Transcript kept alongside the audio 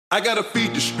I gotta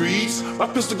feed the streets, my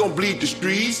pistol gon' bleed the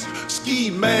streets. Ski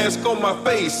mask on my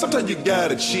face, sometimes you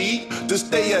gotta cheat to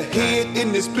stay ahead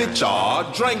in this picture.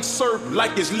 Drink surf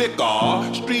like it's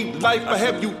liquor. Street life I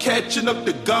have you catching up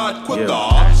to God quicker.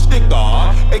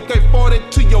 Sticker,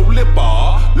 AK-40 to your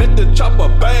lipper. Let the chopper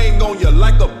bang on you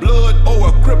like a blood or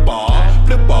a cripper.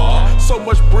 Flipper, so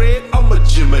much bread, I'm a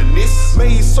gymnast.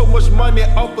 Made so much money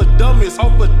off of dummies,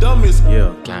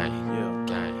 Yeah, gang.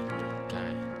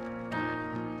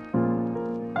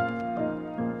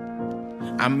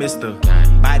 I'm Mr.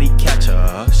 Body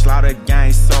Catcher, Slaughter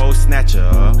Gang Soul Snatcher.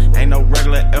 Ain't no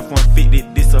regular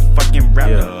F-150, this a fucking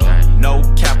raptor. No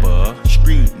capper,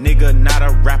 street nigga, not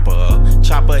a rapper.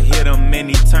 Chopper hit him and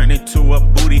he turned into a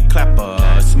booty clapper.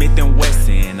 Smith &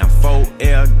 Wesson, I'm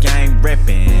 4L gang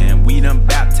reppin'. We done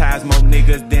baptized more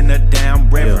niggas than a damn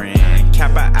reverend.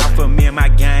 Kappa Alpha, me and my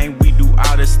gang, we do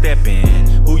all the steppin'.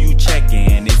 Who you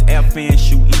checkin'? It's FN,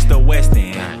 shoot east or west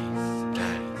end.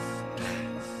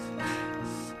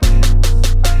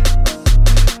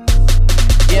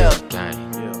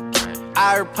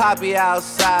 I heard Poppy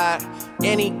outside,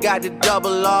 and he got the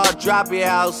double R, drop it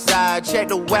outside. Check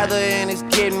the weather and it's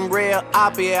getting real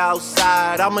oppy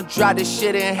outside. I'ma drop this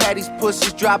shit and have these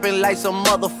pussies dropping like some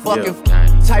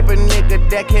motherfucking type of nigga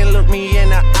that can't look me in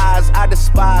the eyes. I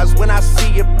despise when I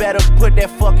see you, better put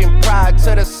that fucking pride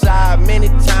to the side. Many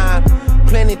times,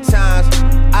 plenty times,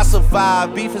 I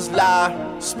survive. Beef is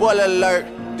live, spoiler alert,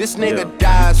 this nigga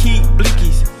dies. Keep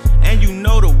blickies, and you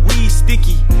know the weed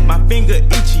sticky. My finger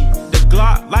itchy, the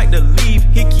Glock like to leave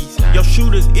hickeys. Your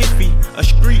shooter's iffy, a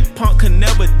street punk can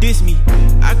never diss me.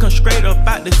 I come straight up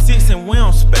out the six and we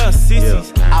don't spell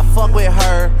sissies. I fuck with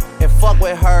her, and fuck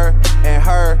with her, and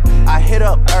her. I hit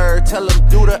up her, tell him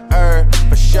do the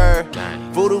for sure.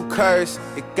 Voodoo curse,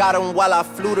 it got him while I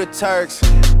flew the Turks.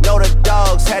 Know the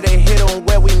dogs had to hit him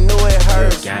where we knew it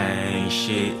hurts. Gang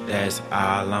shit, that's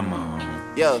all I'm on.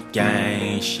 Yo.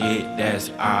 Gang shit, that's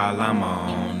all I'm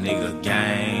on. Nigga,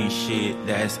 gang shit,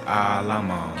 that's all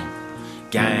I'm on.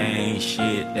 Gang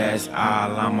shit, that's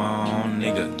all I'm on.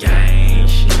 Nigga, gang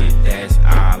shit, that's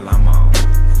all I'm on.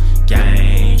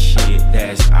 Gang shit,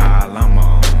 that's all I'm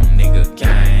on. Nigga,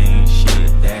 gang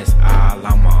shit, that's all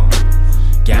I'm on.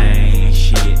 Gang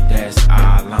shit, that's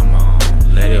all I'm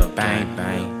on. Let it bang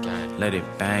bang, let it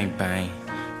bang bang,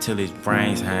 till his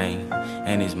brains hang,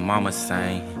 and his mama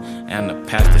sang, and the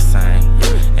pastor sang,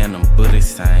 and them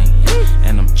Buddhists sang,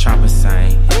 and them choppers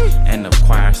sang, and the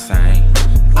choir sang.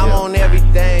 I'm on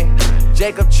everything.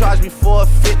 Jacob charged me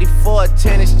 $450 for a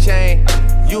tennis chain.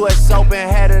 US Open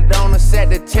had it on us at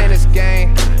the tennis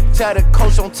game. Tell the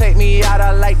coach don't take me out,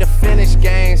 I like to finish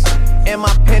games. And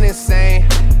my pen insane,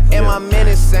 and my men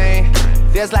insane.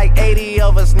 There's like 80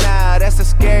 of us now, that's a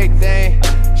scary thing.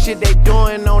 Shit they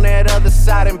doing on that other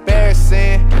side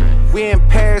embarrassing. We in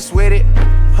Paris with it,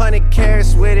 100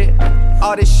 carats with it.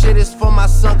 All this shit is for my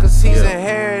son cause he's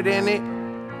inheriting it.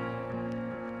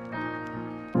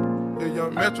 If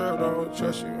young Metro don't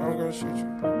trust you, I'm gonna shoot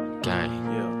you. Gang.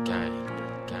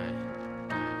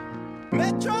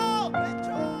 Metro!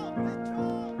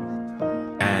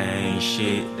 Gang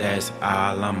shit, that's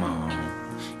all I'm on.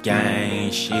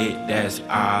 Gang shit, that's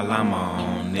all I'm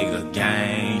on. Nigga,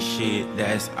 gang shit,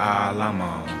 that's all I'm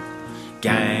on.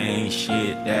 Gang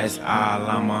shit, that's all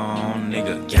I'm on.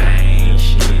 Nigga, gang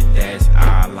shit, that's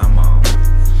all I'm on.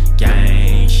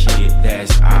 Gang shit,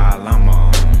 that's all I'm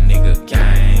on. Nigga,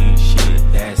 gang shit,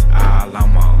 that's all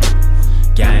I'm on.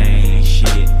 Gang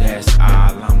shit, that's all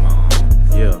I'm on.